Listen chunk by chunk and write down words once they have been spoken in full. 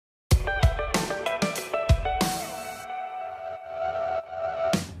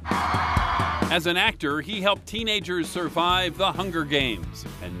As an actor, he helped teenagers survive the Hunger Games.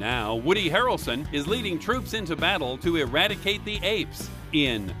 And now, Woody Harrelson is leading troops into battle to eradicate the apes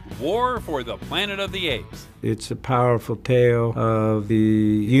in War for the Planet of the Apes. It's a powerful tale of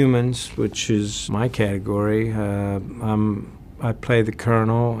the humans, which is my category. I play the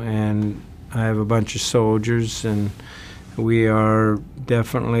colonel, and I have a bunch of soldiers, and we are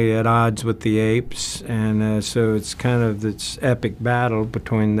definitely at odds with the apes, and so it's kind of this epic battle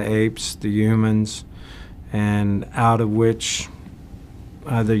between the apes, the humans, and out of which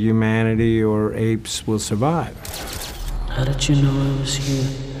either humanity or apes will survive. How did you know I was here?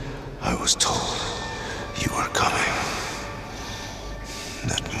 I was told you were coming,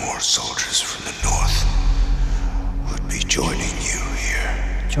 that more soldiers from the north would be joining you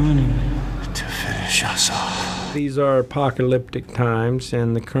here. Joining me? To finish us off. These are apocalyptic times,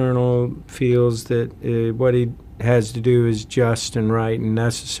 and the colonel feels that what he has to do is just and right and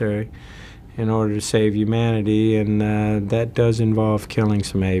necessary in order to save humanity, and that does involve killing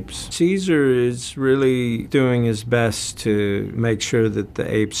some apes. Caesar is really doing his best to make sure that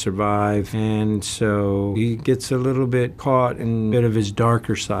the apes survive, and so he gets a little bit caught in a bit of his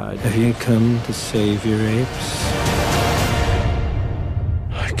darker side. Have you come to save your apes?